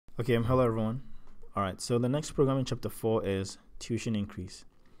Okay, hello everyone. All right, so the next program in chapter 4 is tuition increase.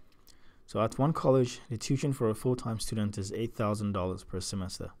 So at one college, the tuition for a full-time student is $8,000 per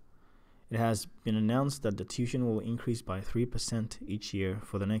semester. It has been announced that the tuition will increase by 3% each year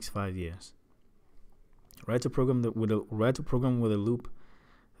for the next 5 years. Write a program with a loop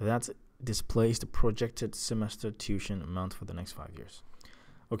that displays the projected semester tuition amount for the next 5 years.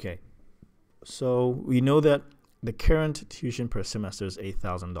 Okay, so we know that the current tuition per semester is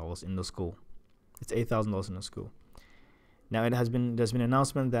 $8,000 in the school. It's $8,000 in the school. Now there's been an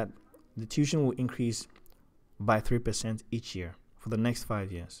announcement that the tuition will increase by 3% each year for the next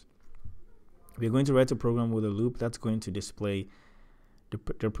 5 years. We're going to write a program with a loop that's going to display the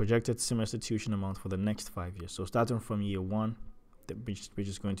projected semester tuition amount for the next 5 years. So starting from year 1, which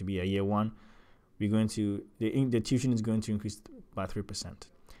is going to be a year 1, the tuition is going to increase by 3%.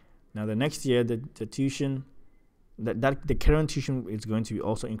 Now the next year, the tuition the current tuition is going to be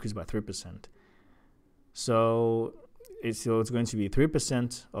also increased by 3%. So it's going to be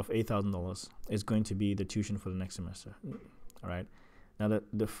 3% of $8,000 is going to be the tuition for the next semester. All right. Now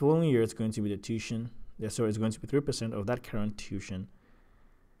the following year it's going to be the tuition. So it's going to be 3% of that current tuition.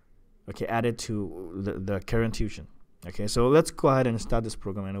 Okay, added to the current tuition. Okay, so let's go ahead and start this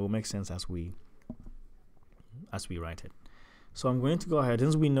program, and it will make sense as we write it. So I'm going to go ahead,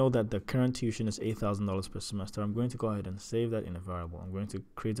 since we know that the current tuition is $8,000 per semester, I'm going to go ahead and save that in a variable. I'm going to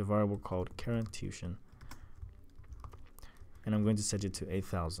create a variable called current tuition, and I'm going to set it to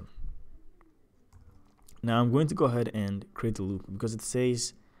 8,000. Now I'm going to go ahead and create a loop, because it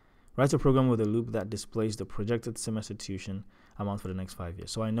says write a program with a loop that displays the projected semester tuition amount for the next 5 years.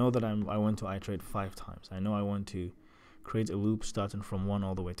 So I know that I want to iterate 5 times. I know I want to create a loop starting from 1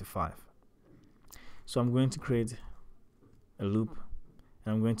 all the way to 5. So I'm going to create a loop,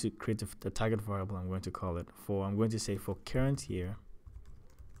 and I'm going to create a target variable. I'm going to call it I'm going to say for current year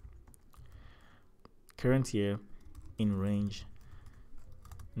in range.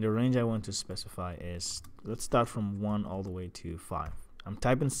 And the range I want to specify is, let's start from 1 all the way to 5. I'm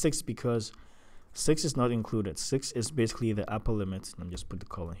typing 6 because 6 is not included. 6 is basically the upper limit. Let me just put the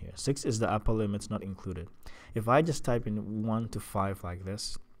colon here. 6 is the upper limit, not included. If I just type in 1 to 5 like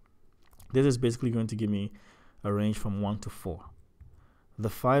this is basically going to give me a range from 1 to 4.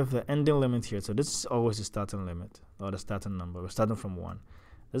 The ending limit here, so this is always the starting limit, or the starting number. We're starting from 1.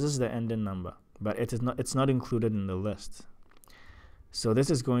 This is the ending number, but it's not included in the list. So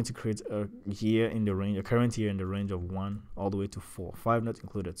this is going to create a current year in the range of 1 all the way to 4. 5 not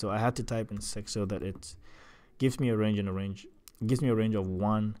included. So I had to type in 6 so that it gives me a range of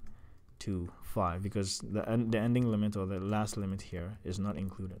 1 to 5, because the ending limit, or the last limit here, is not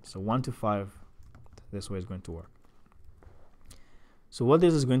included. So 1 to 5, this way is going to work. So what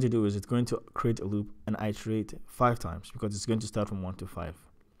this is going to do is it's going to create a loop and iterate 5 times, because it's going to start from 1 to 5.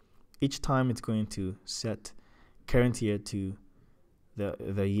 Each time it's going to set current year to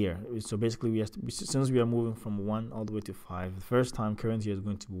the year. So basically, since we are moving from 1 all the way to 5, the first time current year is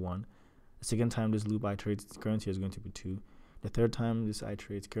going to be 1. The second time this loop iterates, current year is going to be 2. The third time this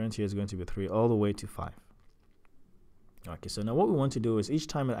iterates, current year is going to be 3, all the way to 5. Okay, so now what we want to do is each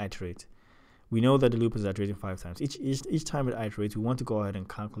time it iterates, we know that the loop is iterating 5 times. Each time it iterates, we want to go ahead and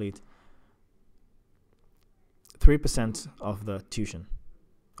calculate 3% of the tuition.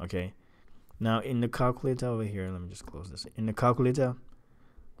 Okay. Now in the calculator over here, let me just close this. In the calculator,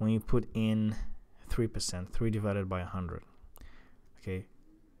 when you put in 3%, 3 divided by 100, okay,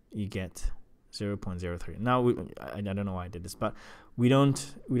 you get 0.03. Now I don't know why I did this, but we don't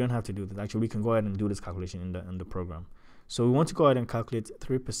have to do this. Actually, we can go ahead and do this calculation in the program. So we want to go ahead and calculate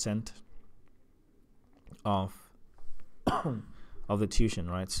 3% of the tuition,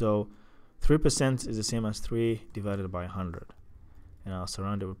 right? So 3% is the same as 3 divided by 100, and I'll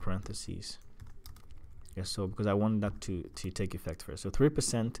surround it with parentheses. Yes, so because I want that to take effect first. So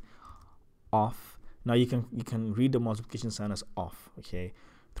 3% off. Now you can read the multiplication sign as off. Okay,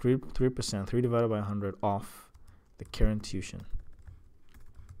 3%, 3 divided by 100 off the current tuition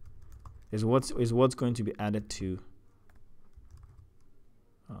is what's going to be added to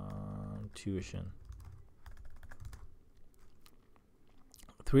tuition.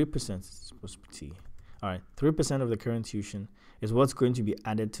 3% is supposed to be T. All right, 3% of the current tuition is what's going to be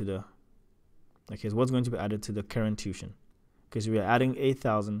added to the. Okay, is what's going to be added to the current tuition, because we are adding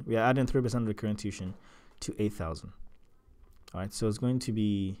 8,000. We are adding 3% of the current tuition to 8,000. All right, so it's going to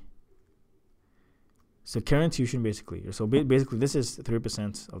be. So current tuition basically. So basically, this is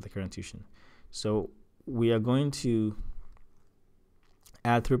 3% of the current tuition. So we are going to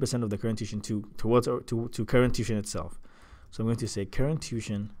add 3% of the current tuition to current tuition itself. So I'm going to say current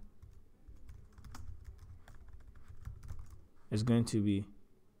tuition is going to be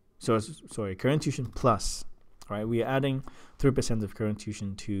So sorry, current tuition plus, right? We are adding 3% of current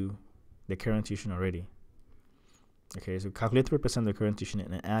tuition to the current tuition already. Okay, so calculate 3% of the current tuition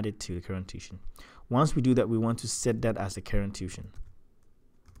and add it to the current tuition. Once we do that, we want to set that as the current tuition.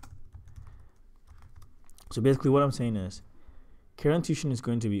 So basically what I'm saying is current tuition is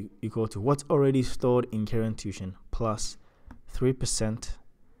going to be equal to what's already stored in current tuition plus 3%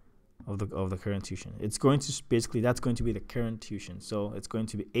 of the current tuition. It's going to basically, that's going to be the current tuition. So it's going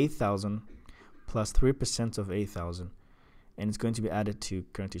to be 8,000 plus 3% of 8,000, and it's going to be added to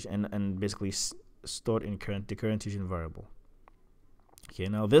current tuition and basically stored in the current tuition variable. Okay,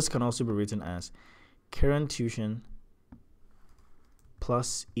 now this can also be written as current tuition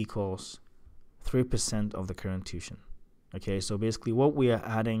plus equals 3% of the current tuition. Okay, so basically what we are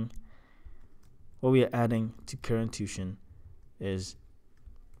adding to current tuition is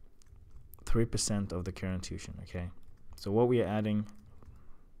 3% of the current tuition. Okay, so what we are adding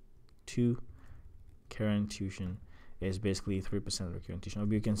to current tuition is basically 3% of the current tuition.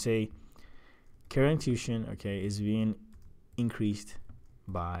 Or you can say current tuition, okay, is being increased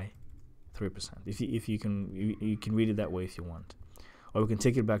by 3%. If you can read it that way if you want, or we can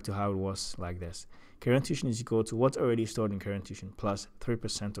take it back to how it was like this. Current tuition is equal to what's already stored in current tuition plus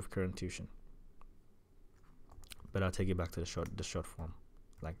 3% of current tuition. But I'll take it back to the short form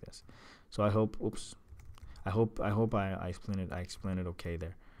like this. So I hope I explained it okay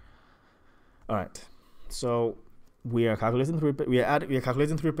there. All right. So we are calculating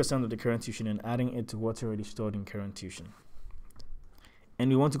 3% of the current tuition and adding it to what's already stored in current tuition. And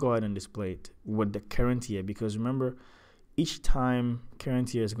we want to go ahead and display it with the current year, because remember, each time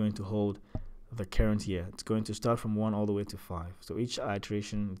current year is going to hold the current year. It's going to start from 1 all the way to 5. So each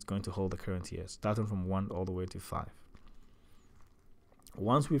iteration is going to hold the current year, starting from 1 all the way to 5.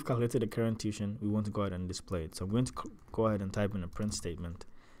 Once we've calculated the current tuition, we want to go ahead and display it. So I'm going to go ahead and type in a print statement.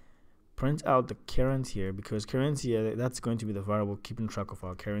 Print out the current year, because current year, that's going to be the variable keeping track of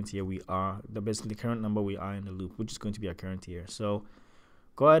our current year. Basically the current number we are in the loop, which is going to be our current year. So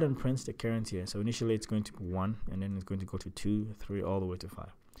go ahead and print the current year. So initially it's going to be 1, and then it's going to go to 2, 3, all the way to 5.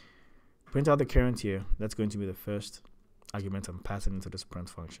 Print out the current year. That's going to be the first argument I'm passing into this print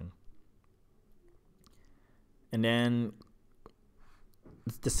function. And then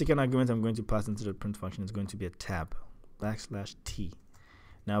the second argument I'm going to pass into the print function is going to be a tab, \t.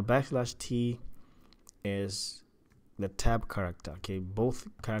 Now \t is the tab character. Okay, both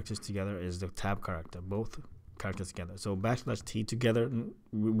characters together is the tab character. Both characters together. So \t together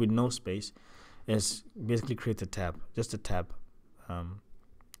with no space is basically create a tab, just a tab.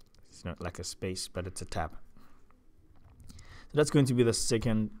 It's not like a space, but it's a tab. So that's going to be the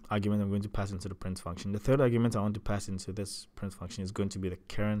second argument I'm going to pass into the print function. The third argument I want to pass into this print function is going to be the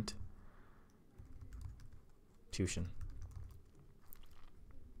current tuition.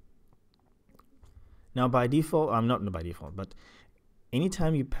 Now by default, not by default, but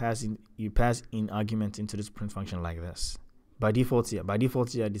anytime you pass in argument into this print function like this, by default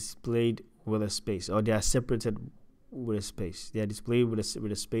they are displayed with a space, or they are separated with a space. They are displayed with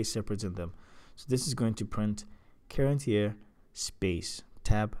a space separating them. So this is going to print current year space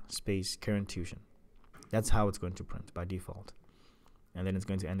tab space current tuition. That's how it's going to print by default. And then it's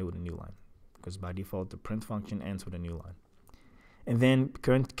going to end it with a new line, because by default the print function ends with a new line. And then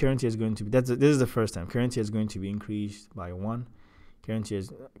current year is going to be, this is the first time. Current year is going to be increased by 1. Current year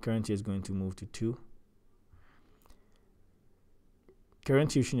is going to move to 2.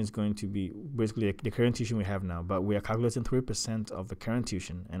 Current tuition is going to be basically the current tuition we have now, but we are calculating 3% of the current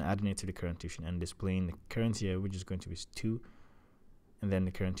tuition and adding it to the current tuition and displaying the current year, which is going to be 2, and then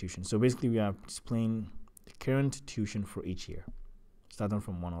the current tuition. So basically we are displaying the current tuition for each year, starting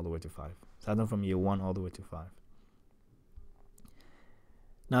from 1 all the way to 5, starting from year 1 all the way to 5.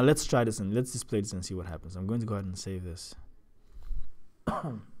 Now let's try this and let's display this and see what happens. I'm going to go ahead and save this.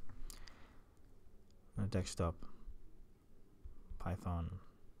 Desktop, Python.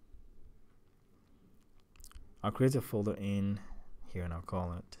 I'll create a folder in here and I'll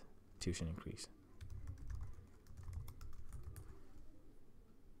call it tuition increase.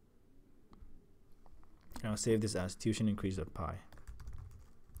 And I'll save this as tuition increase.py.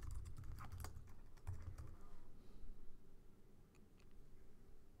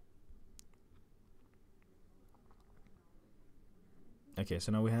 Okay,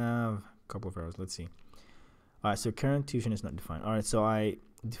 so now we have a couple of errors. Let's see. All right, so current tuition is not defined. All right, so I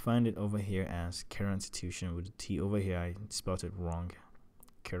defined it over here as current tuition with a T. Over here, I spelled it wrong.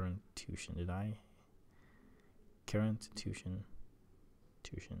 Current tuition. Did I? Current tuition.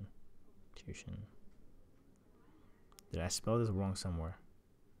 Tuition. Did I spell this wrong somewhere?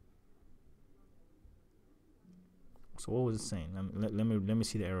 So what was it saying? Let me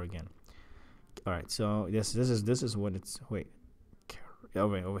see the error again. All right, so this is what it's. Wait,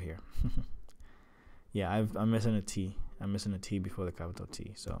 over here. Yeah, I'm missing a T. I'm missing a T before the capital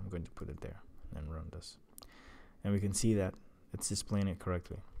T, so I'm going to put it there and run this. And we can see that it's displaying it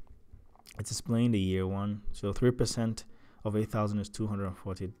correctly. It's displaying the year one. So 3% of 8,000 is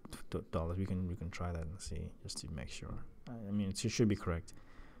 $240. We can try that and see just to make sure. I mean, it should be correct.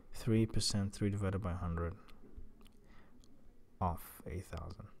 3%, 3 divided by 100 off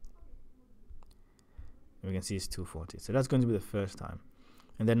 8,000. We can see it's 240. So that's going to be the first time.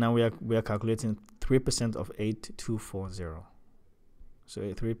 And then now we are calculating 3% of 8240. So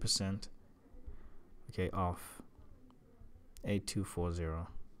 3%, okay, off 8240.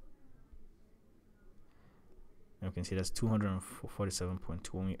 And we can see that's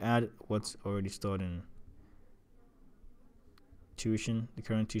 247.2. When we add what's already stored in tuition, the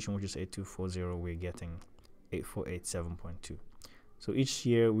current tuition, which is 8240, we're getting 8487.2. So each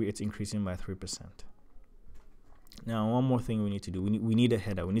year it's increasing by 3%. Now, one more thing we need to do. We need a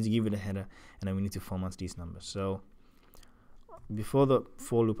header. We need to give it a header, and then we need to format these numbers. So before the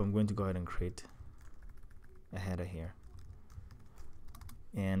for loop, I'm going to go ahead and create a header here.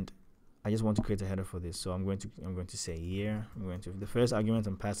 And I just want to create a header for this. So I'm going to say year. The first argument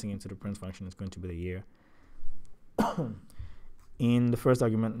I'm passing into the print function is going to be the year. In the first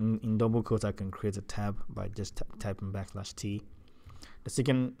argument, in double quotes, I can create a tab by just typing \t. The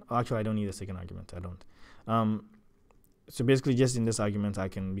second, actually, I don't need a second argument. I don't. So basically, just in this argument, I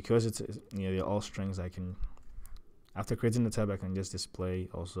can, because it's they're all strings, I can, after creating the tab, I can just display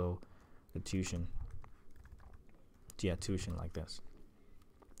also the tuition. Yeah, tuition like this,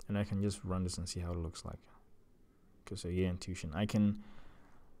 and I can just run this and see how it looks like. Okay, so year and tuition. I can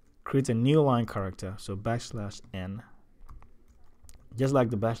create a new line character, so \n. Just like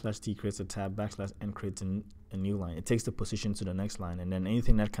the \t creates a tab, \n creates a new line. It takes the position to the next line, and then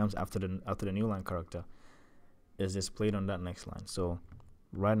anything that comes after the new line character is displayed on that next line. So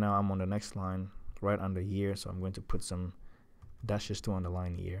right now I'm on the next line, right under year. So I'm going to put some dashes to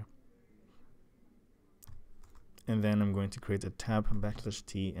underline year, and then I'm going to create a tab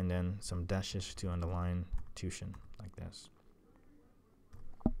 \t and then some dashes to underline tuition like this.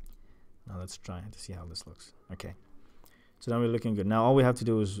 Now let's try to see how this looks. Okay. So now we're looking good. Now all we have to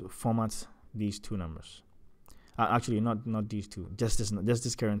do is format these two numbers. Actually, not these two. Just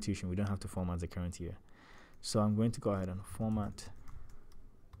this current tuition. We don't have to format the current year. So I'm going to go ahead and format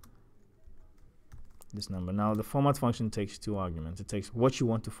this number. Now the format function takes two arguments. It takes what you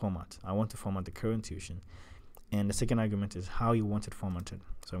want to format. I want to format the current tuition, and the second argument is how you want it formatted.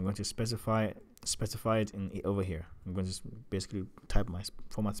 So I'm going to specify it in over here. I'm going to just basically type my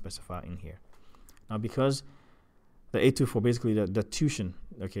format specifier in here. Now because the 824, basically the tuition,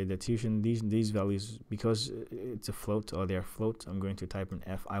 okay, the tuition, these values, because it's a float or they're float, I'm going to type in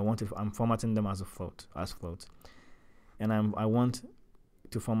F. I'm formatting them as a float, and I want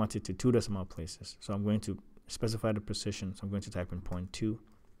to format it to 2 decimal places. So I'm going to specify the precision. So I'm going to type in 0.2 to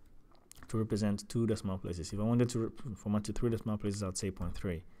represent 2 decimal places. If I wanted to format to 3 decimal places, I'd say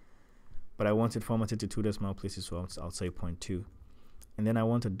 0.3. But I want it formatted to 2 decimal places, so I'll say 0.2. And then I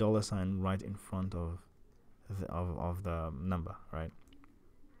want a $sign right in front of the number, right?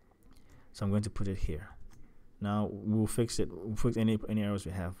 So I'm going to put it here. Now we'll fix it. We'll fix any errors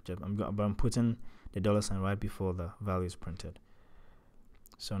we have. But I'm putting the $sign right before the value is printed.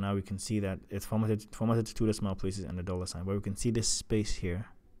 So now we can see that it's formatted to 2 decimal places and the $sign. But we can see this space here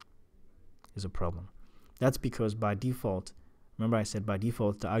is a problem. That's because by default, remember I said by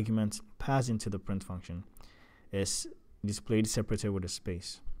default the argument passed into the print function is displayed separated with a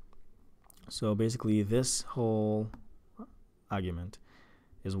space. So basically this whole argument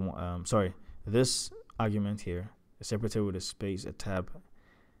is this argument here is separated with a space, a tab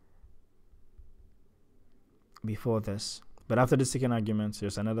before this, but after the second argument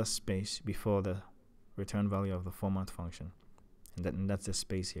there's another space before the return value of the format function, and that's the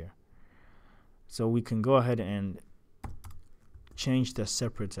space here. So we can go ahead and change the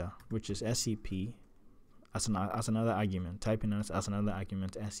separator, which is SCP, as another argument. Type in as another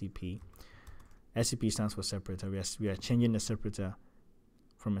argument SCP. SCP stands for separator. We are changing the separator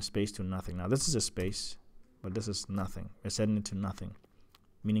from a space to nothing. Now this is a space, but this is nothing. We're setting it to nothing,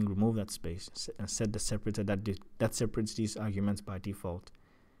 meaning remove that space and set the separator that separates these arguments by default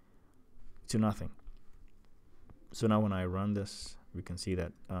to nothing. So now when I run this, we can see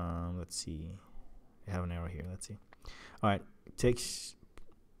that, let's see, we have an error here. Let's see. All right,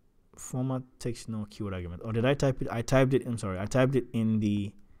 format takes no keyword argument. Or did I type it? I typed it. I'm sorry. I typed it in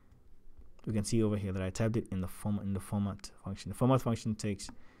the. You can see over here that I typed it in the format function. The format function takes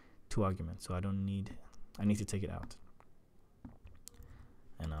 2 arguments, so I need to take it out.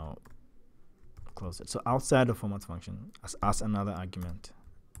 close it. So outside the format function, as another argument,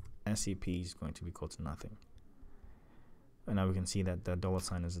 SCP is going to be equal to nothing. And now we can see that the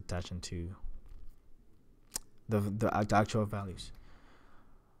 $sign is attaching to the actual values.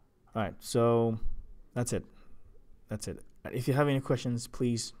 All right, so that's it. If you have any questions,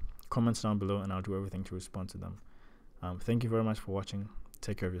 please comment down below, and I'll do everything to respond to them. Thank you very much for watching.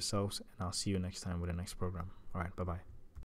 Take care of yourselves, and I'll see you next time with the next program. All right, bye-bye.